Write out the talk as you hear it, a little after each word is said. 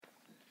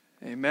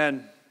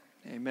Amen.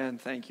 Amen.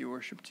 Thank you,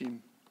 worship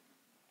team,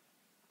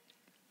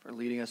 for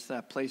leading us to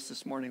that place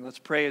this morning. Let's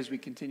pray as we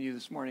continue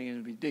this morning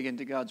and we dig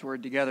into God's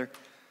word together.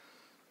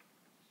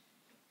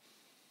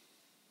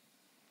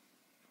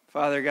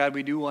 Father God,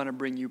 we do want to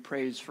bring you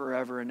praise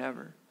forever and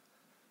ever.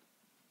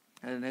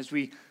 And as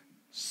we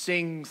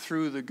sing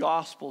through the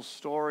gospel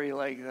story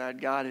like that,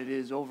 God, it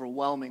is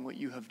overwhelming what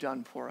you have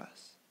done for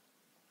us.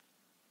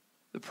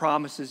 The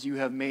promises you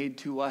have made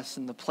to us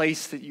and the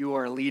place that you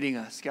are leading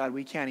us, God,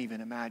 we can't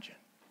even imagine.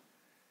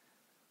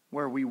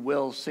 Where we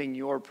will sing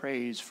your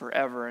praise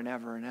forever and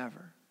ever and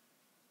ever.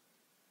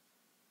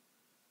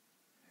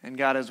 And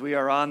God, as we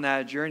are on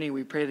that journey,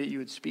 we pray that you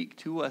would speak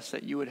to us,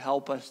 that you would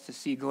help us to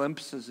see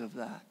glimpses of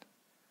that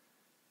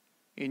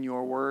in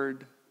your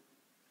word,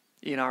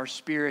 in our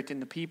spirit,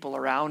 in the people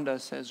around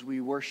us as we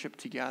worship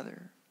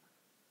together.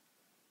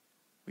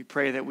 We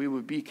pray that we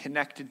would be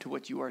connected to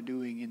what you are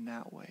doing in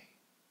that way.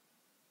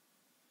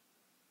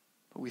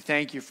 But we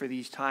thank you for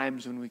these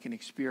times when we can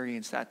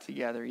experience that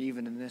together,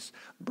 even in this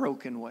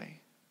broken way.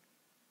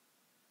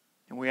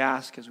 And we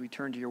ask as we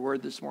turn to your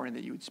word this morning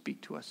that you would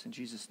speak to us in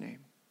Jesus' name.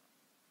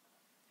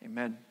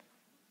 Amen.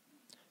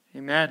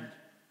 Amen.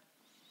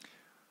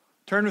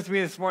 Turn with me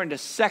this morning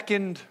to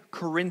 2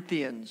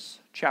 Corinthians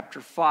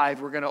chapter 5.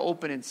 We're going to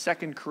open in 2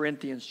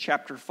 Corinthians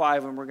chapter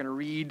 5, and we're going to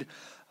read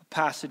a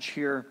passage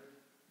here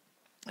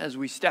as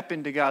we step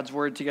into God's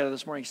word together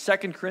this morning.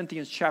 2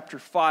 Corinthians chapter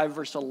 5,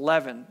 verse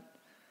 11.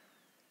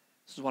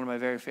 This is one of my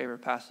very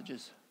favorite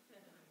passages.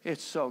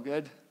 It's so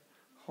good.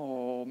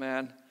 Oh,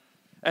 man.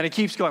 And it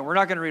keeps going. We're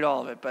not going to read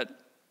all of it, but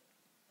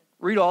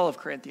read all of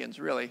Corinthians,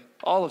 really.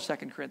 All of 2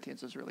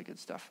 Corinthians is really good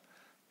stuff.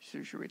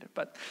 You should read it.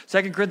 But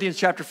 2 Corinthians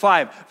chapter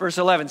 5, verse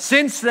 11.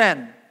 Since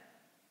then,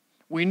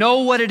 we know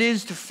what it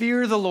is to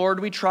fear the Lord.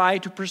 We try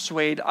to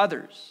persuade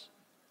others.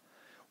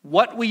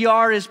 What we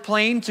are is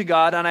plain to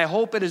God, and I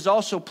hope it is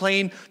also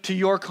plain to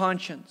your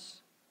conscience.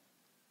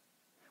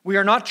 We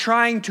are not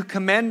trying to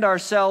commend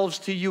ourselves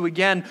to you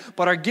again,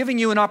 but are giving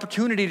you an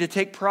opportunity to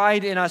take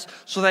pride in us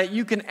so that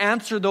you can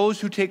answer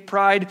those who take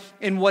pride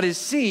in what is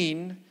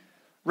seen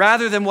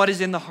rather than what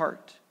is in the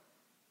heart.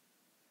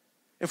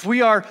 If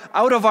we are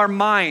out of our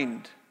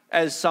mind,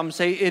 as some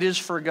say, it is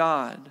for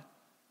God.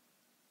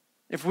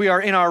 If we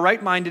are in our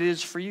right mind, it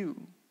is for you.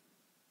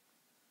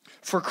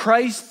 For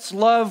Christ's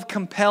love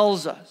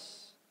compels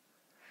us,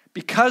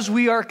 because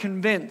we are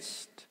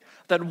convinced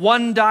that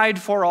one died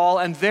for all,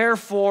 and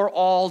therefore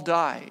all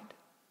died.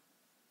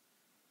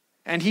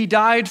 And he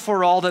died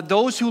for all, that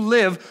those who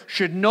live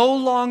should no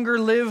longer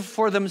live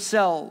for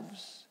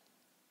themselves,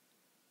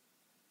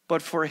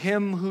 but for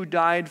him who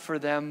died for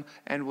them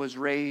and was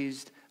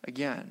raised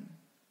again.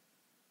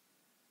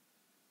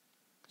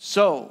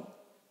 So,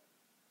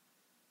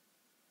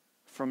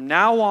 from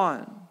now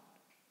on,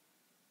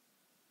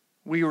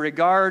 we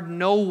regard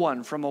no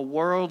one from a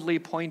worldly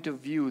point of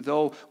view.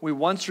 Though we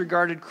once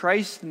regarded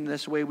Christ in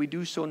this way, we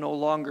do so no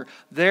longer.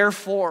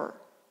 Therefore,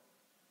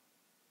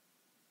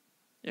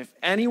 if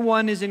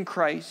anyone is in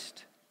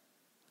Christ,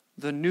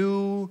 the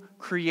new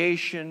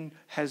creation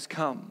has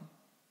come.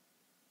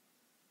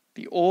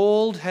 The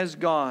old has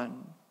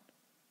gone.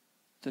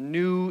 The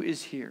new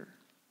is here.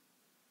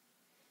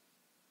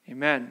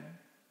 Amen.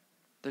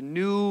 The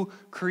new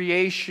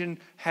creation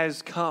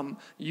has come.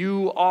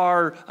 You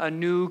are a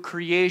new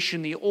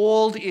creation. The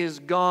old is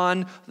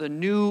gone. The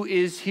new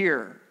is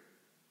here.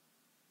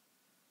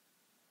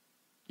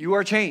 You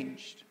are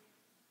changed.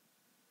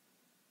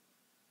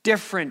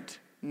 Different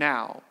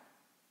now.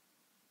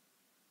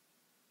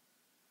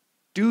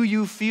 Do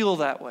you feel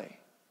that way?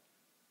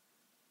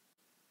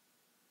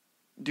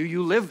 Do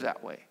you live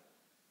that way?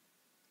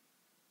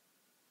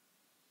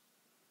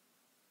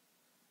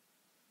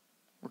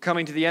 We're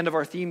coming to the end of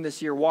our theme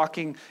this year,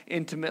 Walking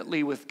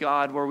Intimately with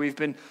God, where we've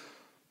been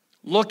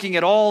looking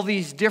at all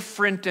these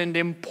different and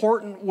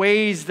important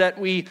ways that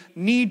we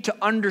need to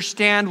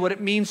understand what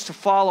it means to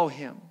follow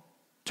him,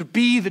 to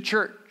be the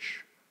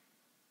church,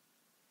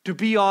 to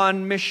be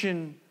on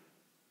mission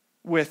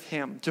with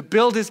him, to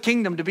build his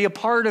kingdom, to be a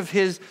part of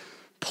his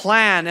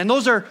plan. And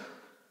those are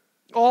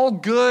all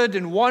good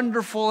and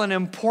wonderful and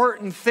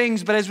important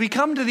things. But as we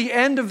come to the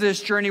end of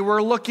this journey,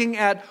 we're looking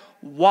at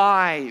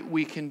why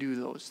we can do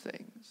those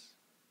things.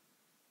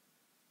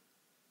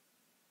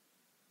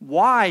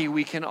 Why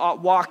we can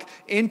walk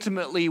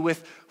intimately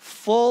with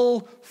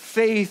full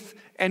faith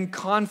and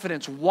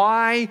confidence.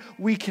 Why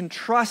we can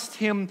trust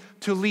him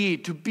to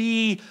lead, to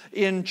be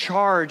in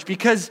charge.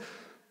 Because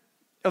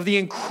of the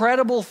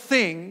incredible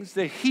things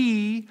that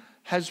he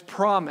has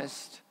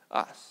promised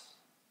us.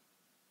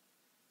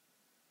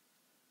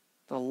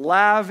 The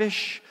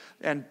lavish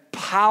and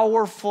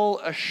powerful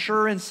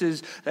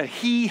assurances that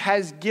he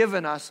has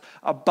given us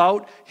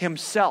about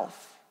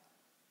himself,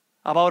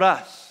 about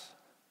us,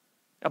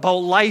 about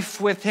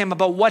life with him,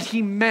 about what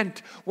he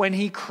meant when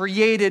he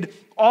created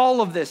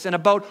all of this, and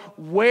about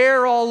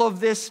where all of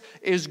this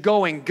is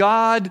going.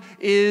 God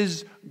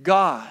is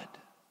God.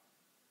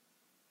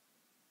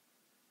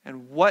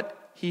 And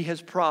what he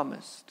has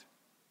promised,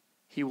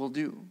 he will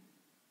do.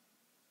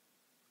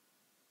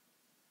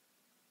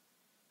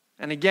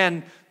 And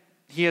again,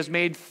 he has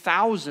made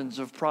thousands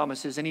of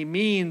promises, and he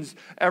means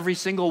every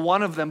single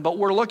one of them. But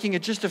we're looking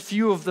at just a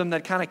few of them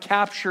that kind of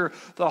capture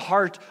the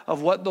heart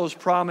of what those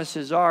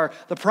promises are.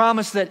 The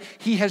promise that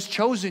he has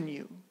chosen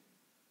you.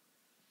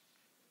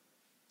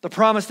 The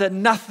promise that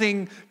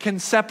nothing can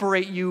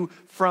separate you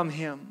from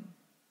him.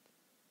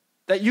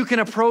 That you can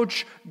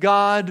approach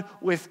God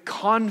with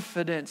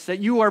confidence. That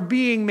you are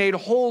being made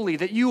holy.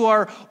 That you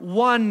are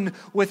one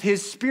with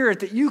his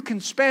Spirit. That you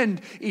can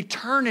spend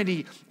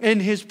eternity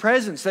in his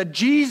presence. That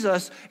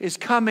Jesus is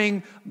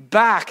coming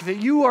back.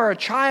 That you are a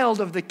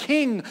child of the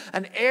King,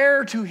 an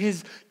heir to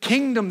his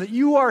kingdom. That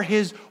you are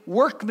his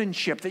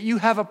workmanship. That you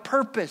have a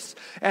purpose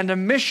and a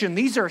mission.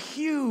 These are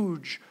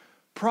huge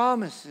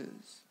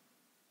promises,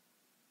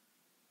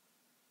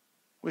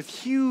 with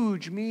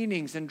huge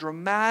meanings and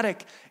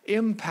dramatic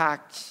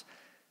impacts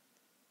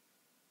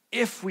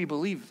if we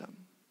believe them,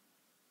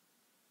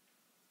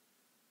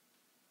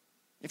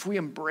 if we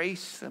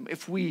embrace them,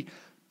 if we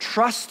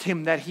trust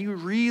him that he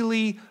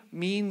really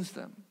means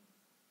them,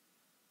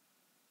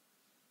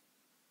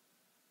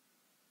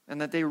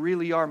 and that they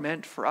really are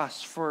meant for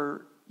us,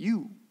 for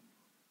you.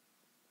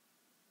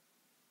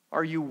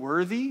 Are you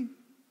worthy?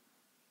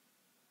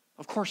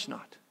 Of course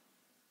not.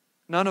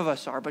 None of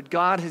us are, but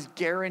God has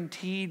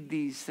guaranteed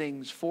these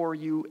things for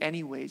you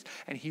anyways,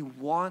 and he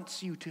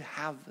wants you to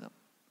have them,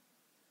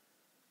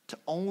 to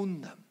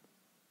own them,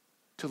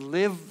 to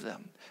live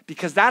them,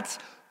 because that's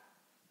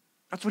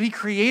what he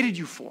created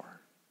you for.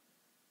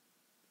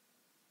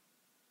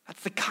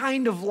 That's the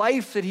kind of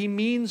life that he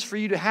means for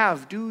you to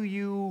have. Do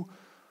you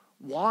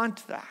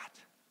want that?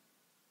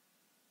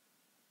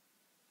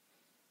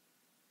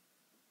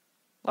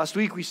 Last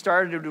week we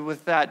started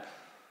with that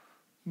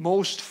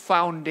most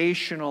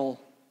foundational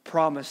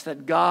promise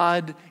that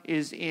God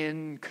is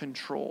in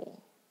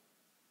control.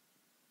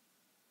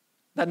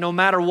 That no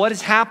matter what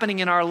is happening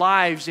in our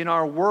lives, in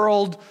our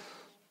world,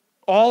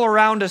 all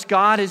around us,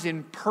 God is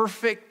in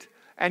perfect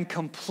and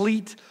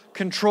complete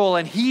control.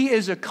 And he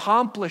is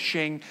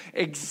accomplishing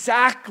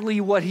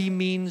exactly what he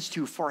means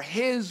to for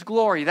his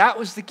glory. That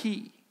was the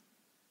key.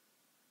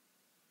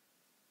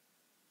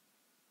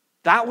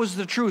 That was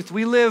the truth.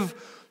 We live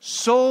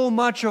so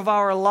much of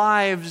our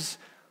lives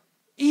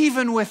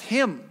even with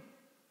him,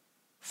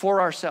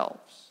 for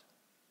ourselves.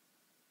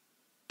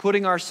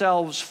 Putting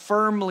ourselves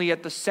firmly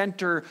at the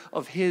center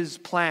of his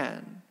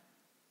plan.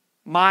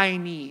 My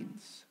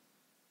needs,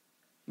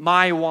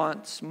 my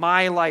wants,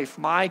 my life,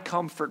 my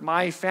comfort,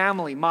 my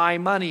family, my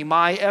money,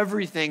 my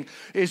everything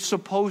is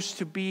supposed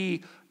to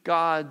be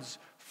God's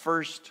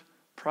first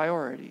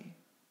priority.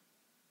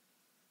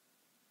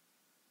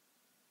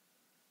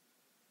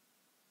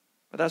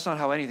 But that's not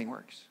how anything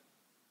works.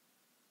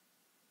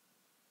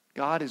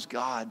 God is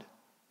God.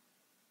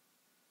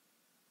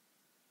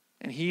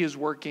 And he is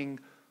working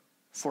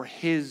for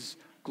his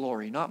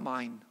glory, not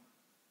mine.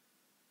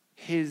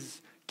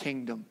 His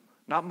kingdom,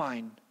 not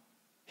mine.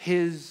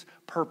 His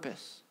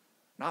purpose,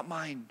 not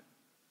mine.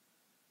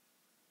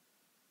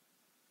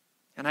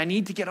 And I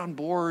need to get on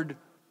board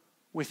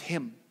with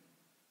him.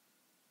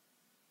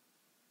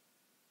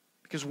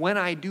 Because when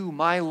I do,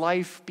 my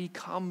life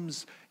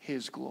becomes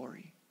his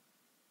glory.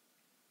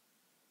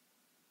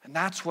 And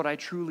that's what I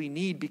truly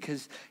need,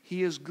 because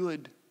he is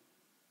good.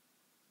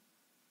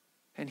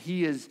 And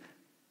he is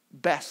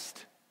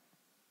best.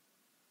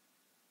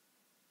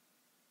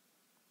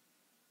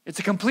 It's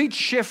a complete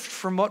shift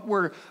from what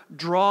we're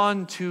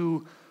drawn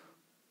to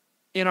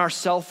in our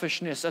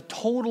selfishness, a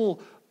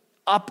total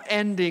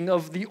upending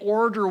of the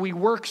order we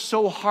work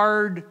so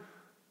hard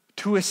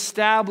to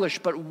establish.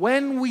 But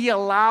when we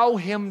allow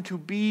him to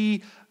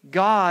be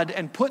God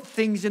and put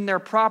things in their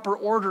proper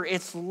order,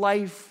 it's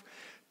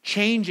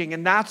life-changing.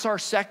 And that's our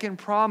second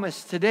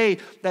promise today,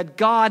 that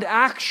God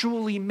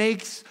actually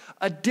makes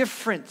a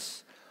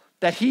difference.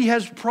 That he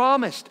has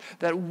promised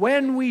that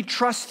when we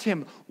trust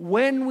him,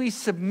 when we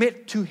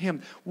submit to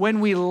him,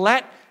 when we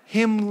let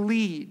him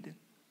lead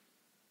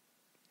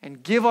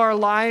and give our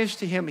lives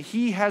to him,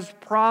 he has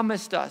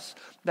promised us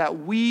that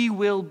we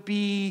will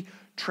be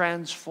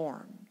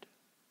transformed.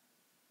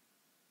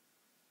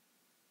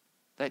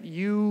 That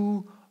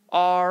you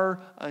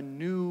are a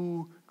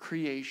new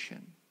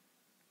creation.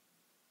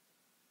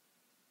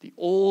 The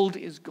old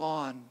is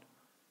gone.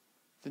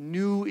 The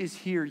new is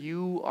here.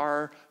 You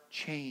are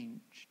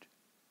changed.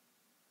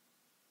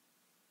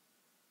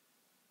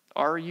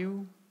 Are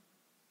you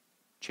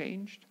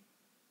changed?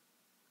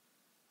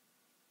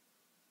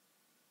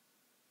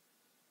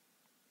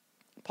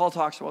 Paul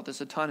talks about this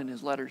a ton in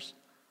his letters.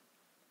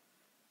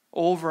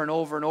 Over and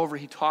over and over,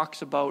 he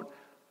talks about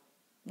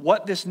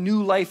what this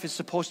new life is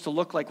supposed to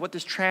look like, what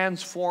this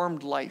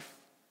transformed life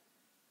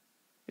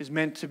is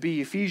meant to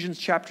be. Ephesians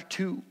chapter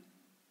 2.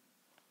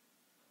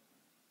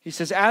 He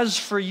says, "As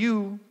for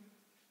you,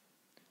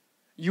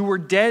 you were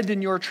dead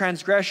in your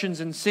transgressions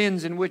and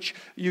sins in which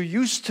you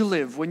used to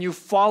live when you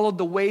followed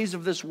the ways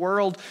of this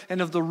world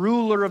and of the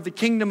ruler of the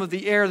kingdom of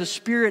the air, the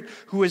Spirit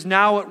who is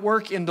now at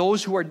work in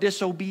those who are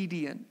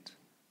disobedient.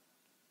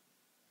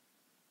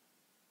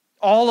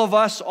 All of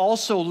us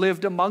also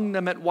lived among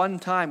them at one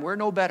time. We're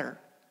no better.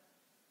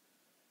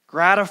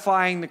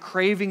 Gratifying the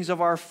cravings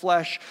of our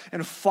flesh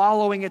and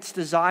following its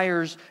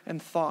desires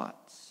and thoughts.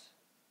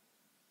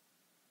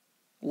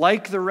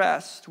 Like the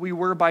rest, we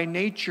were by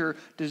nature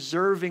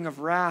deserving of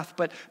wrath,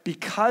 but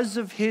because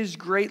of His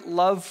great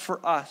love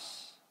for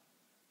us,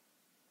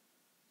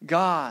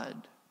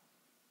 God,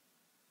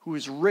 who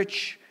is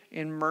rich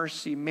in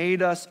mercy,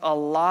 made us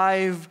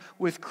alive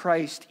with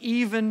Christ,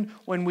 even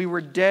when we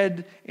were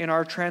dead in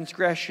our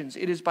transgressions.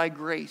 It is by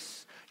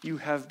grace you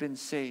have been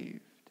saved.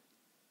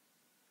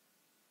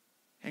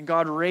 And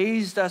God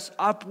raised us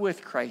up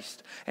with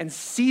Christ and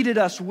seated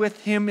us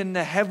with Him in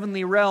the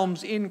heavenly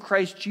realms in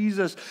Christ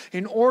Jesus,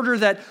 in order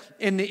that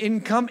in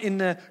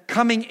the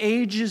coming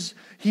ages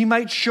He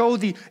might show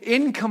the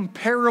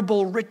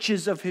incomparable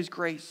riches of His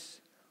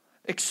grace,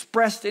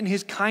 expressed in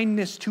His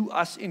kindness to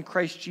us in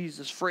Christ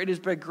Jesus. For it is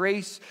by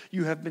grace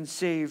you have been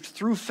saved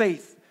through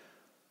faith.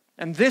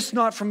 And this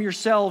not from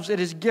yourselves,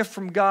 it is a gift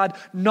from God,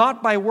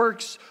 not by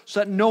works, so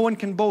that no one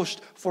can boast.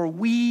 For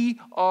we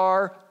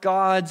are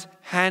God's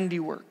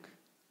handiwork,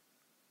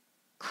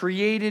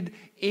 created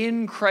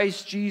in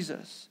Christ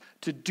Jesus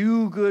to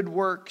do good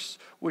works,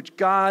 which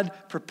God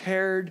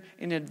prepared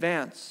in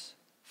advance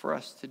for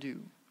us to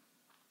do.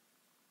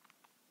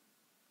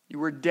 You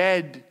were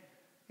dead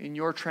in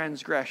your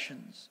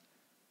transgressions,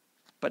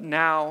 but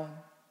now,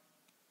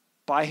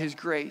 by His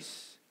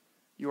grace,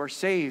 you are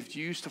saved.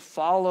 You used to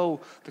follow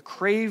the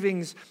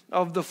cravings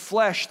of the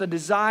flesh, the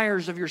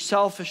desires of your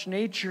selfish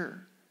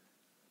nature.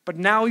 But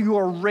now you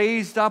are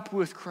raised up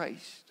with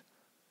Christ,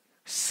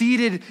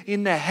 seated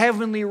in the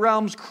heavenly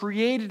realms,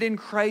 created in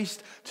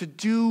Christ to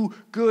do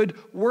good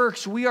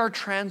works. We are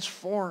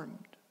transformed.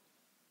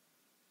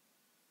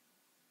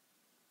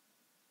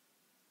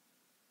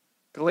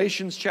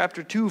 Galatians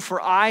chapter 2,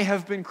 for I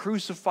have been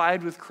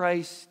crucified with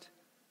Christ,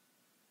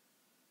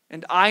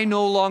 and I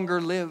no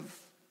longer live,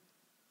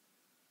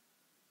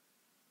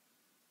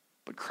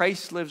 but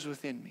Christ lives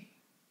within me.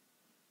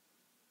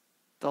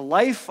 The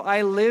life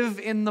I live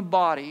in the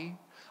body,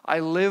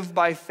 I live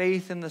by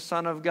faith in the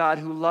Son of God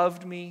who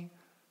loved me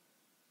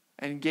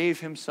and gave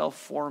Himself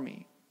for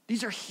me.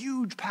 These are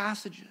huge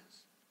passages.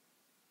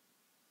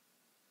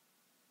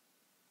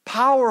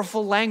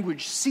 Powerful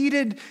language,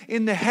 seated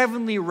in the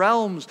heavenly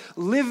realms,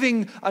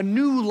 living a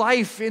new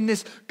life in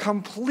this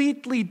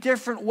completely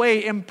different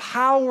way,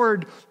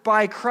 empowered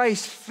by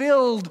Christ,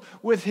 filled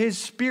with His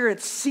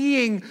Spirit,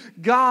 seeing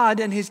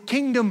God and His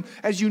kingdom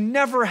as you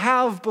never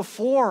have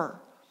before,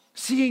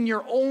 seeing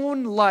your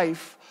own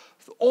life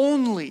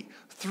only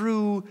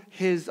through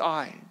His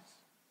eyes.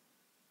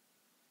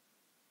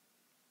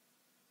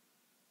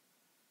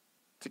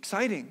 It's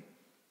exciting.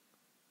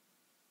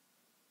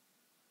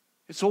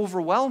 It's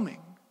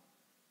overwhelming.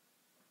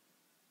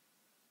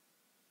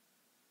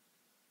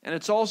 And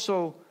it's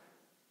also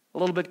a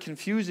little bit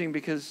confusing,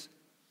 because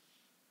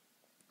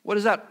what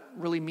does that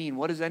really mean?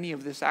 What does any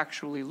of this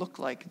actually look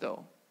like,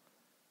 though?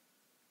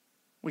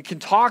 We can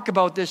talk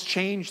about this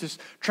change, this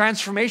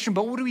transformation,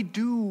 but what do we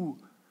do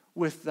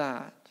with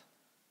that?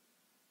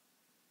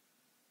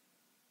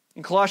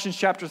 In Colossians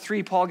chapter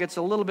 3, Paul gets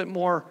a little bit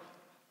more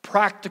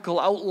practical,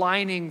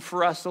 outlining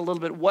for us a little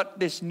bit what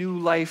this new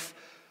life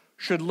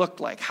should look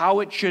like, how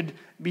it should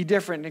be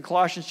different. In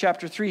Colossians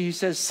chapter 3, he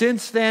says,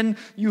 since then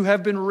you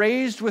have been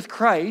raised with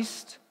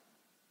Christ,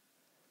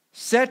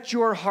 set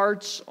your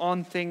hearts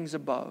on things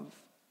above,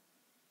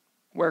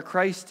 where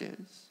Christ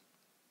is,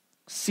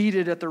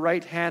 seated at the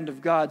right hand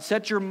of God.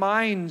 Set your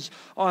minds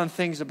on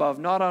things above,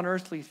 not on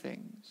earthly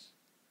things.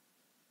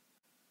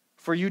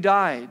 For you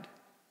died,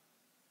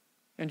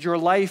 and your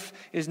life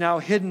is now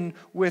hidden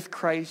with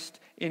Christ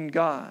in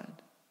God.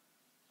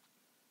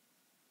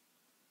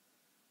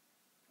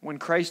 When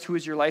Christ, who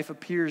is your life,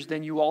 appears,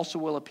 then you also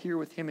will appear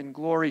with Him in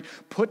glory.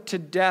 Put to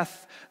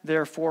death,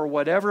 therefore,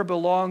 whatever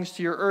belongs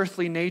to your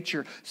earthly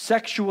nature: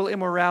 sexual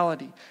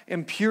immorality,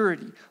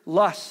 impurity,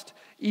 lust,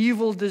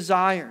 evil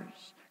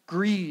desires,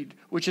 greed,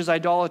 which is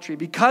idolatry.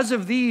 Because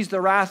of these, the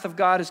wrath of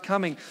God is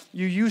coming.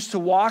 You used to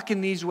walk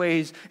in these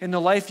ways in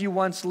the life you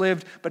once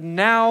lived, but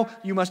now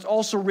you must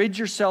also rid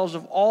yourselves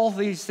of all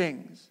these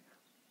things: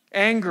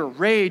 anger,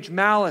 rage,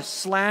 malice,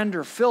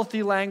 slander,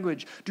 filthy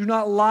language. Do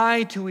not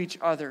lie to each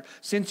other,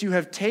 since you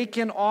have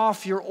taken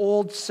off your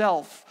old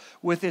self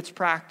with its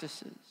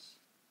practices.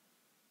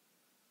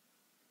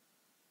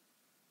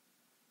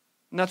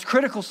 And that's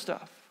critical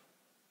stuff.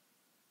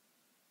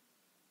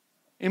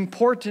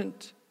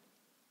 Important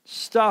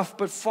stuff,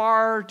 but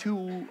far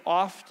too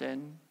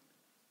often,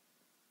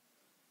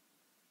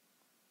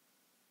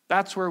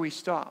 that's where we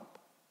stop.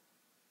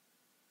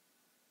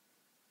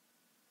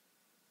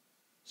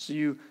 So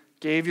you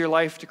gave your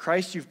life to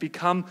Christ. You've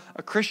become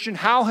a Christian.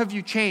 How have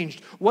you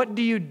changed? What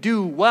do you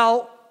do?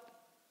 Well,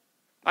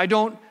 I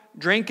don't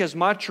drink as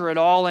much or at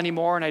all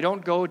anymore, and I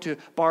don't go to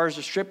bars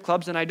or strip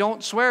clubs, and I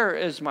don't swear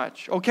as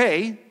much.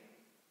 Okay.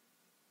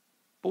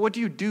 But what do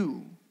you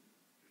do?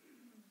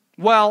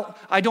 Well,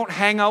 I don't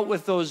hang out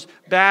with those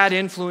bad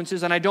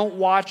influences, and I don't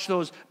watch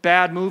those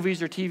bad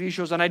movies or TV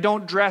shows, and I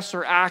don't dress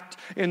or act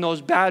in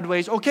those bad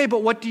ways. Okay,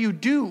 but what do you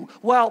do?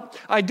 Well,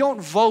 I don't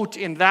vote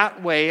in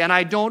that way, and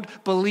I don't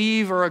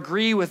believe or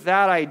agree with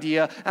that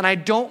idea, and I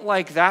don't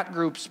like that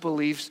group's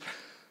beliefs.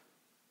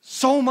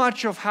 So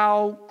much of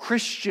how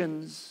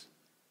Christians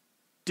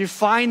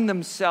define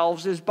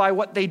themselves is by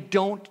what they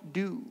don't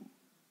do,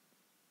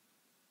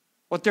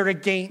 what they're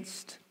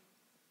against,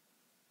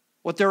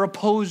 what they're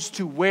opposed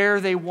to,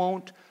 where they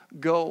won't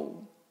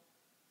go.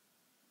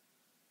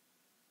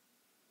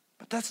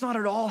 But that's not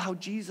at all how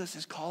Jesus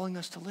is calling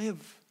us to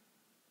live.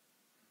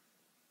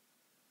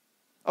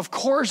 Of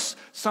course,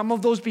 some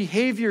of those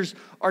behaviors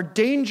are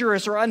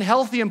dangerous or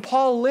unhealthy, and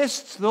Paul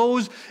lists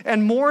those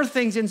and more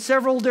things in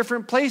several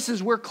different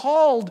places. We're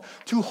called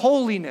to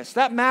holiness.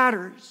 That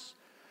matters.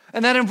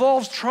 And that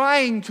involves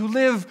trying to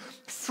live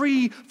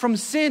free from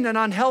sin and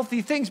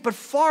unhealthy things. But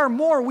far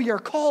more, we are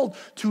called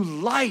to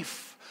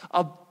life.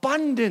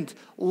 Abundant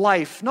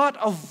life, not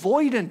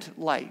avoidant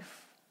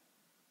life.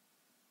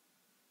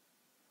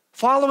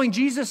 Following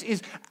Jesus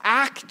is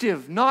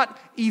active, not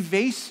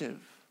evasive.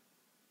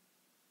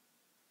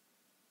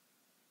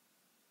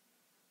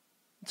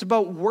 It's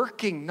about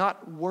working,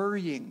 not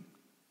worrying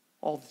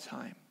all the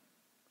time.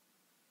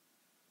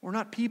 We're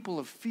not people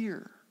of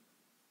fear.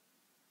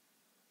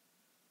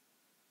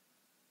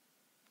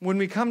 When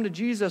we come to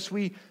Jesus,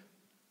 we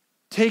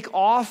take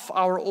off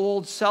our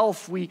old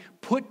self. We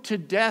put to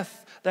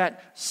death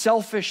that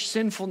selfish,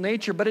 sinful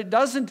nature. But it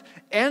doesn't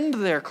end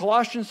there.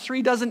 Colossians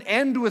 3 doesn't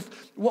end with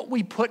what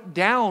we put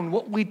down,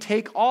 what we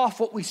take off,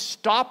 what we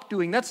stop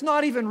doing. That's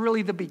not even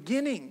really the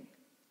beginning.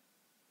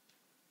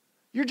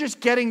 You're just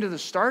getting to the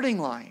starting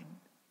line.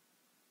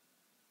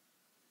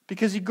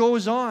 Because he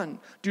goes on,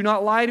 do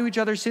not lie to each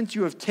other, since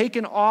you have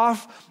taken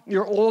off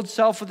your old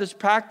self with its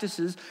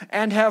practices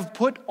and have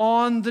put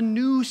on the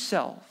new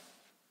self,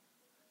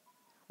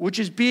 which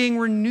is being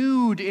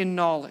renewed in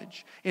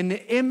knowledge, in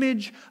the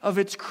image of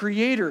its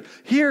creator.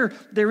 Here,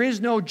 there is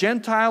no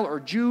Gentile or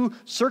Jew,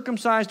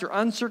 circumcised or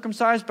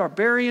uncircumcised,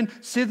 barbarian,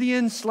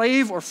 Scythian,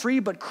 slave or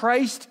free, but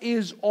Christ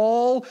is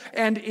all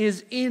and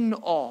is in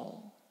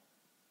all.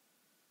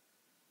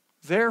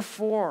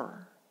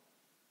 Therefore,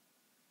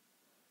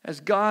 as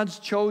God's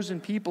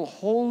chosen people,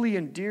 holy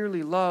and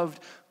dearly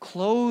loved,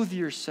 clothe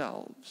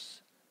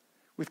yourselves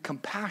with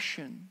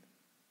compassion,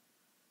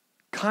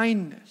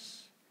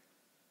 kindness,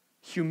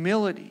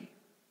 humility,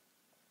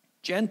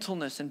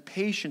 gentleness, and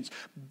patience.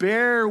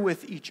 Bear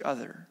with each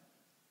other.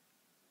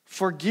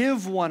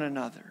 Forgive one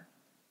another.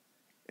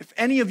 If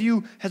any of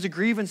you has a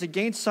grievance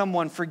against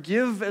someone,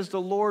 forgive as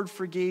the Lord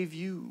forgave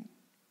you.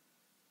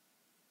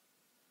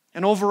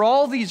 And over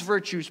all these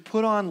virtues,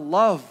 put on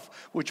love,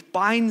 which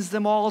binds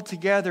them all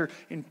together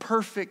in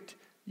perfect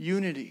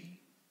unity.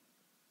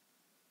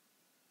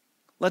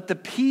 Let the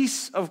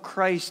peace of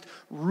Christ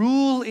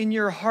rule in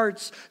your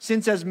hearts,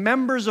 since as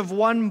members of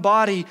one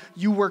body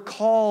you were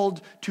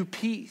called to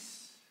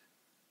peace.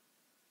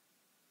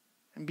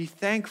 And be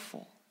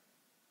thankful.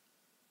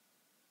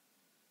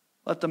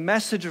 Let the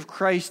message of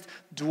Christ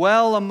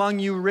dwell among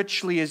you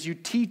richly as you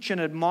teach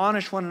and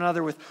admonish one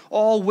another with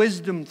all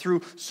wisdom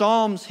through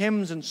psalms,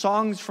 hymns, and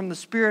songs from the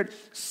Spirit,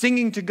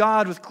 singing to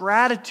God with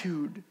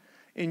gratitude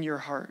in your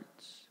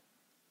hearts.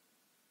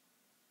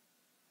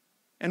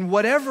 And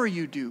whatever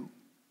you do,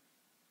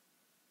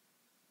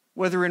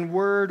 whether in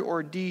word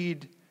or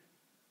deed,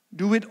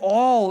 do it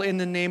all in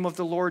the name of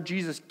the Lord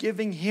Jesus,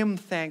 giving him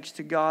thanks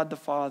to God the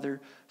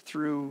Father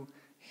through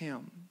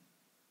him.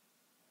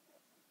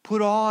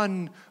 Put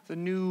on the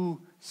new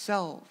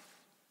self.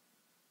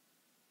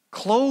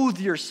 Clothe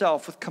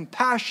yourself with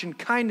compassion,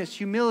 kindness,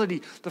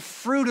 humility, the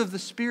fruit of the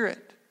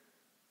Spirit.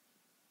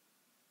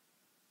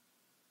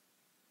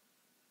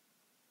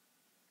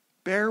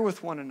 Bear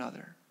with one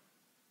another.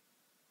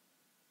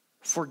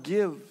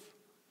 Forgive.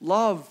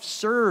 Love,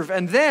 serve,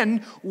 and then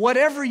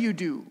whatever you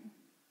do,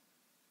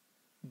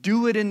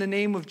 do it in the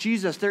name of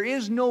Jesus. There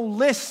is no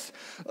list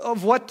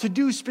of what to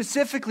do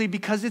specifically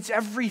because it's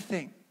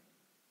everything.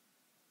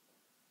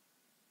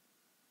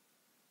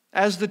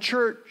 As the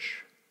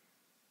church,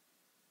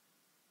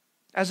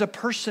 as a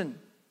person,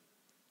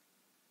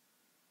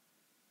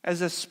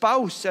 as a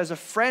spouse, as a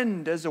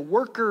friend, as a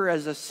worker,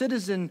 as a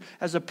citizen,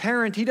 as a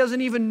parent. He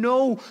doesn't even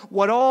know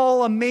what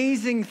all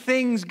amazing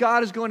things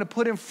God is going to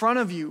put in front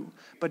of you,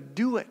 but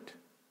do it.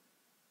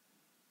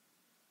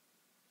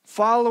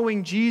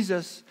 Following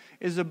Jesus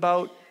is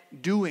about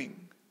doing.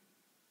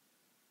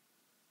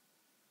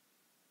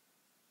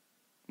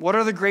 What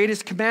are the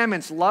greatest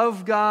commandments?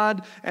 Love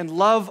God and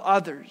love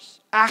others.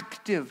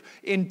 Active,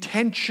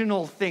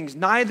 intentional things.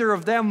 Neither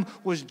of them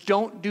was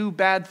don't do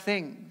bad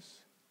things.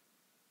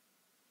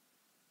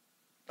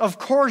 Of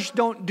course,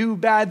 don't do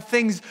bad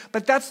things,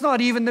 but that's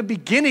not even the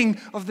beginning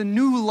of the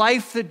new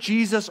life that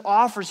Jesus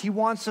offers. He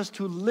wants us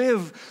to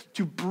live,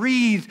 to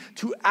breathe,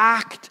 to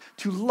act,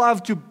 to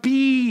love, to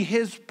be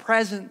his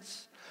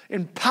presence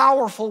in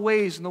powerful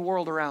ways in the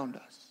world around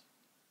us.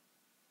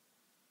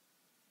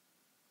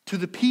 To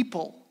the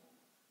people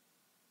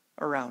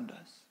around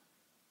us.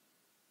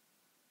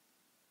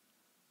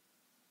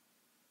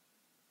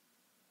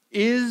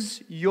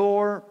 Is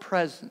your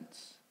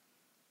presence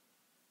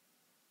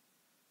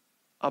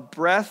a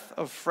breath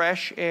of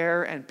fresh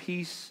air and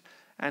peace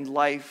and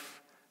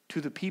life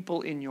to the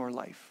people in your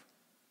life?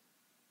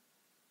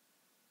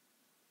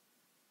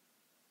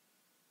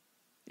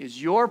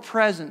 Is your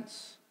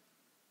presence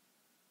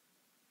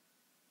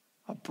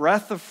a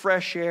breath of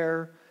fresh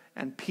air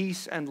and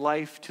peace and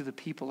life to the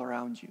people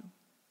around you?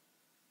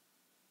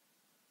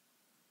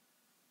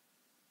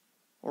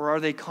 Or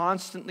are they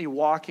constantly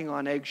walking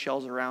on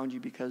eggshells around you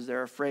because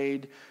they're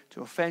afraid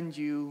to offend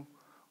you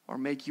or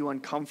make you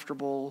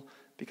uncomfortable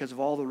because of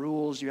all the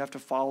rules you have to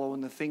follow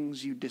and the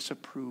things you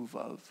disapprove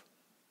of?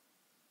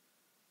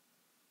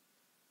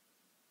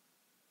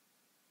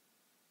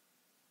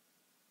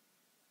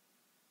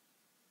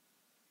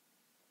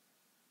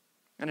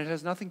 And it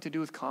has nothing to do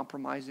with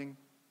compromising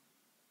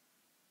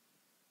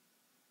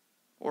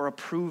or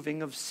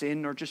approving of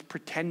sin or just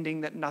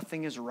pretending that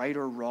nothing is right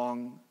or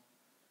wrong.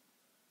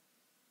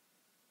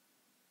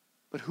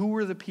 But who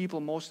were the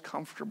people most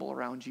comfortable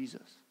around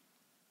Jesus?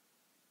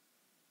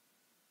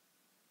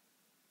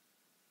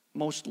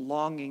 Most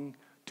longing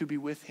to be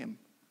with him?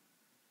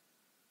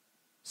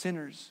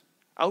 Sinners,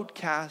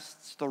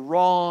 outcasts, the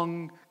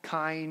wrong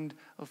kind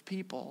of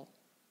people.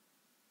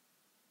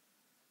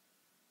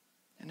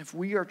 And if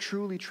we are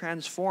truly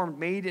transformed,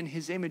 made in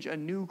his image, a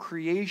new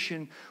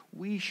creation,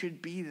 we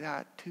should be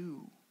that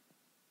too.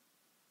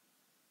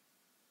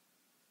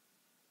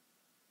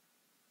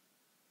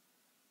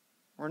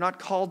 We're not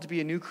called to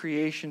be a new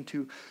creation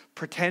to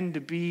pretend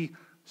to be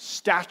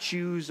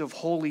statues of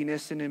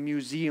holiness in a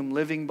museum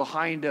living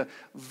behind a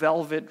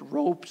velvet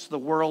ropes the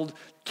world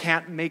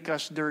can't make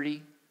us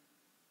dirty,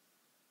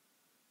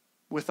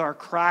 with our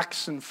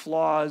cracks and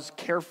flaws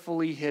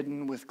carefully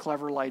hidden with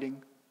clever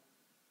lighting.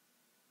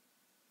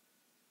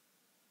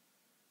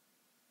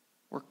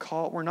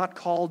 We're not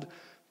called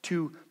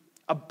to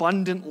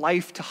abundant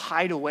life to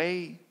hide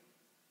away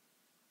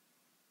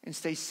and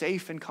stay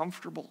safe and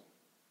comfortable.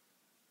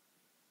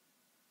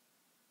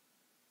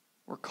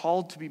 We're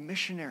called to be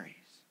missionaries,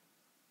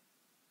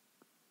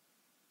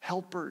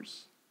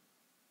 helpers,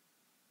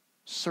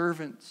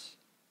 servants,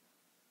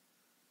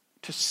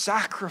 to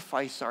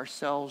sacrifice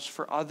ourselves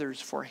for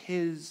others for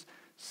his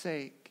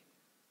sake.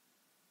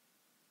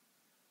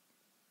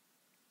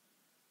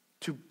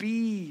 To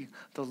be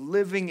the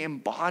living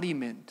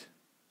embodiment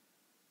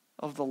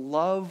of the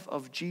love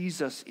of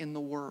Jesus in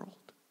the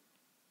world.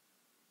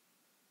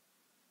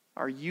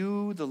 Are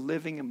you the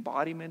living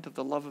embodiment of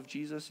the love of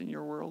Jesus in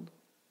your world?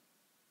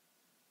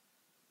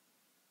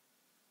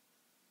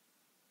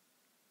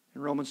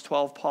 In Romans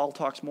 12, Paul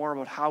talks more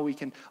about how we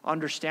can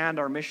understand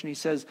our mission. He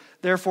says,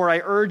 "Therefore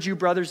I urge you,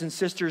 brothers and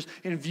sisters,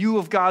 in view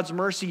of God's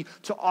mercy,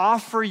 to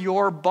offer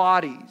your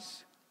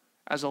bodies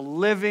as a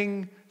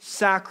living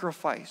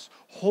sacrifice,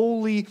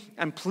 holy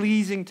and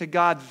pleasing to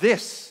God.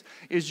 This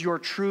is your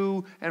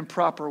true and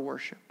proper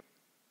worship.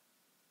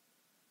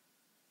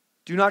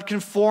 Do not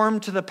conform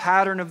to the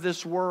pattern of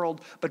this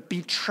world, but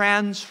be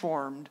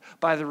transformed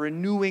by the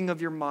renewing of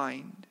your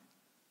mind.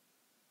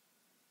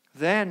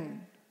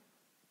 Then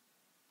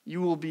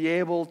you will be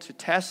able to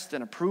test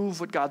and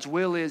approve what God's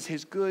will is,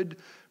 his good,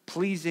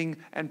 pleasing,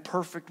 and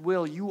perfect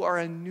will. You are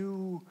a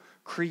new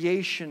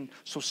creation.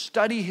 So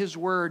study his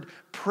word,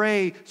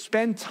 pray,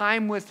 spend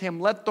time with him.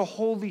 Let the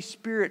Holy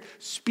Spirit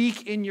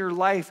speak in your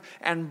life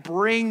and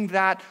bring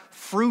that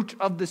fruit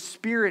of the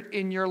Spirit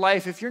in your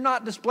life. If you're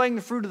not displaying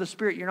the fruit of the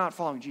Spirit, you're not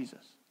following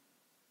Jesus.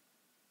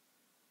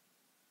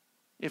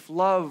 If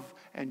love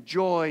and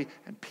joy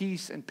and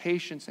peace and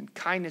patience and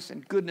kindness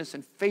and goodness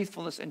and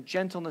faithfulness and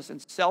gentleness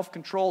and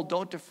self-control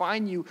don't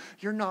define you,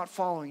 you're not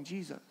following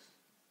Jesus.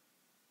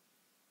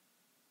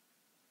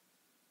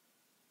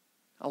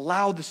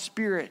 Allow the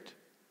Spirit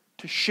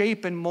to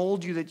shape and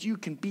mold you that you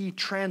can be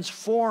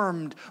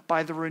transformed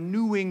by the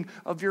renewing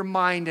of your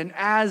mind. And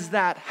as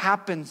that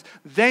happens,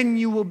 then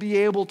you will be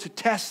able to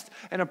test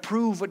and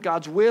approve what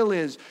God's will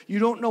is. You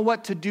don't know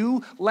what to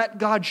do? Let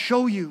God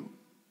show you.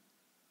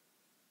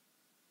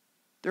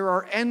 There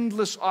are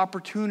endless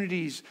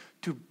opportunities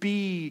to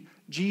be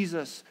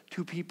Jesus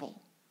to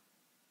people,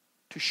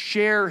 to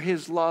share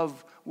his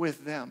love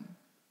with them.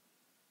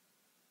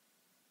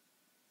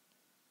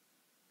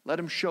 Let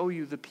him show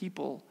you the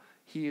people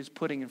he is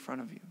putting in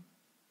front of you.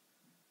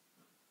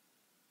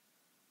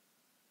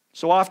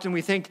 So often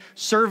we think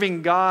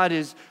serving God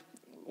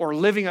or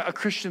living a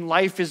Christian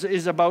life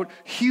is about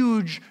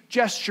huge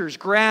gestures,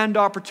 grand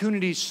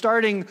opportunities,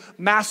 starting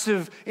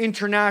massive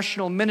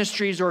international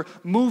ministries or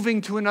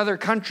moving to another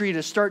country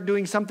to start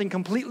doing something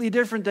completely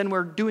different than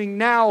we're doing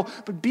now.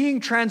 But being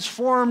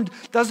transformed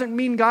doesn't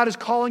mean God is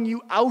calling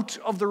you out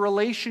of the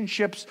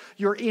relationships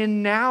you're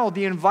in now,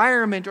 the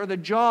environment or the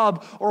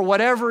job or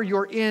whatever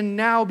you're in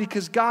now,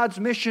 because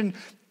God's mission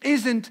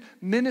isn't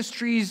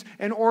ministries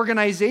and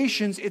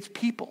organizations, it's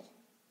people.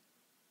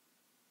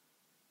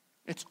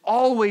 It's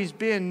always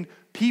been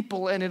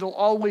people, and it'll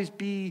always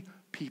be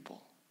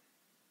people.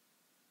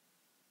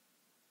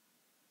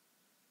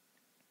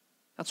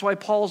 That's why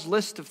Paul's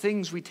list of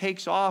things we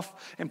take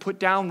off and put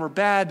down were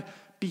bad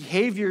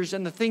behaviors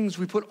and the things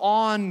we put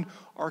on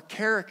our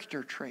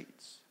character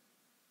traits.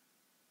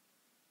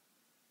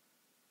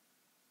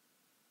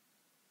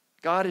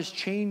 God is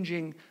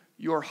changing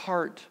your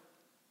heart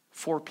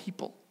for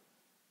people,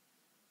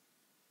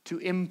 to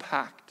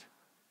impact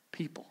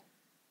people.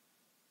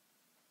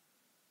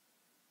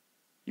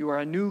 You are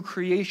a new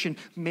creation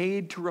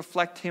made to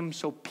reflect Him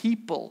so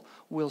people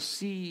will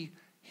see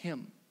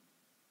Him.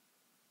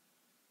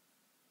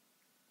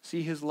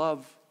 See His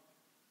love,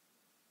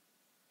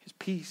 His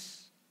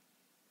peace,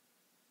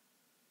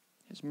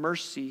 His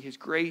mercy, His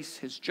grace,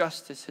 His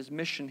justice, His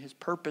mission, His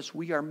purpose.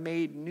 We are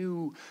made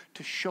new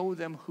to show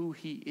them who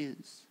He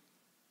is.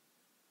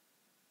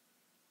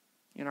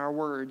 In our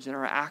words, in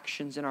our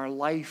actions, in our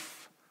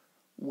life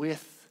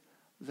with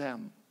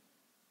them.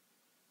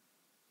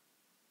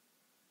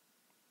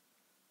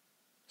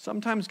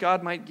 Sometimes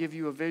God might give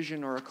you a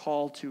vision or a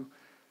call to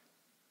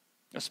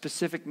a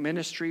specific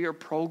ministry or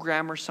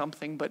program or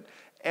something, but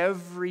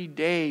every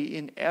day,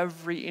 in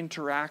every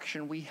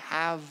interaction, we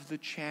have the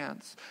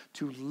chance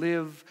to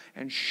live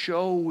and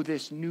show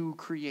this new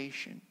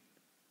creation.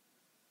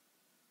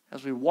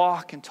 As we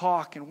walk and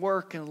talk and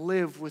work and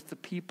live with the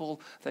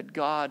people that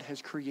God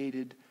has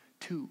created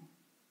too.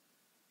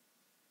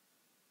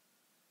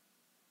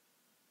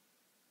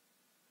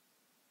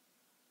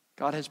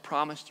 God has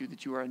promised you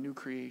that you are a new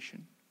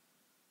creation.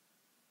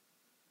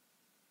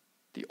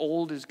 The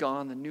old is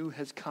gone, the new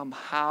has come.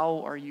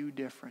 How are you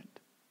different?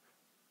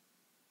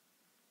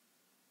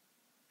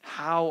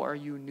 How are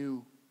you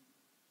new?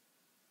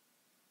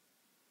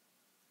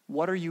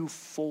 What are you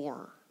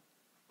for?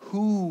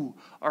 Who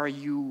are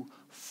you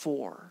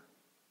for?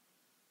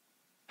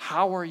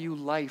 How are you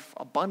life,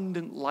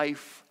 abundant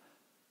life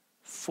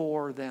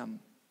for them?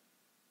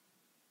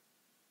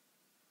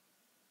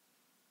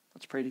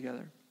 Let's pray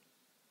together.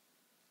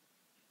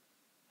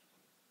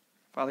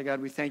 Father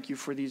God, we thank you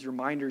for these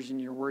reminders in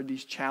your word,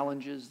 these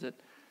challenges that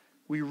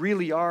we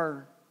really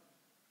are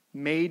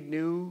made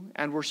new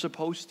and we're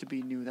supposed to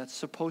be new. That's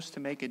supposed to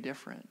make a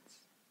difference.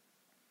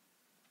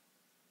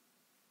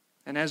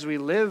 And as we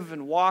live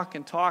and walk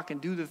and talk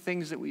and do the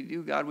things that we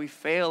do, God, we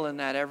fail in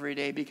that every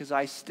day because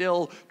I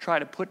still try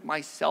to put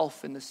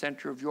myself in the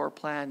center of your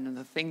plan and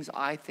the things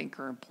I think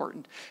are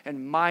important,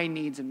 and my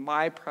needs and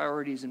my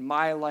priorities and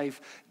my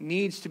life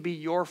needs to be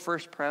your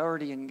first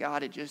priority, and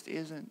God, it just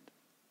isn't.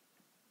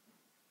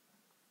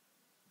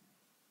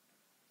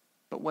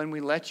 But when we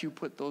let you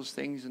put those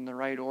things in the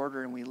right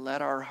order and we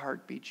let our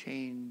heart be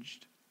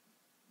changed,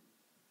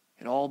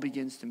 it all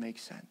begins to make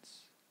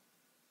sense.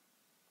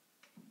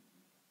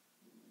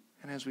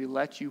 And as we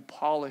let you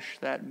polish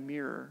that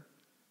mirror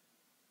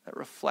that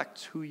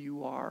reflects who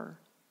you are,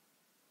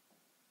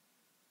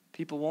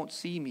 people won't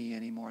see me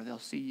anymore. They'll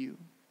see you.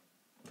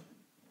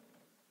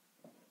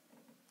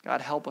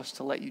 God, help us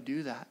to let you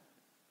do that.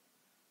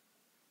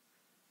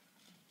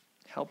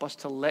 Help us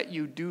to let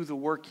you do the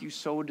work you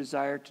so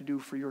desire to do,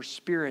 for your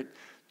Spirit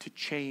to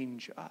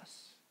change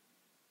us.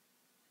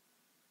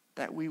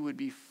 That we would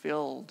be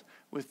filled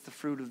with the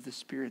fruit of the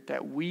Spirit.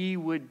 That we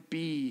would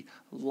be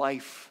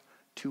life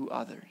to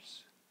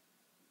others.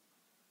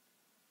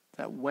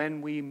 That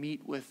when we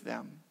meet with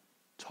them,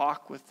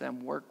 talk with them,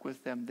 work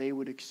with them, they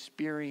would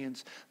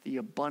experience the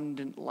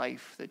abundant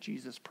life that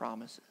Jesus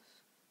promises.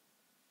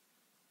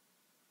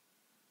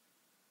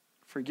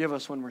 Forgive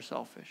us when we're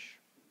selfish.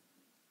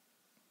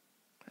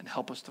 And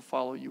help us to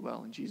follow you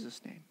well. In Jesus'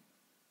 name,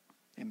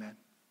 amen.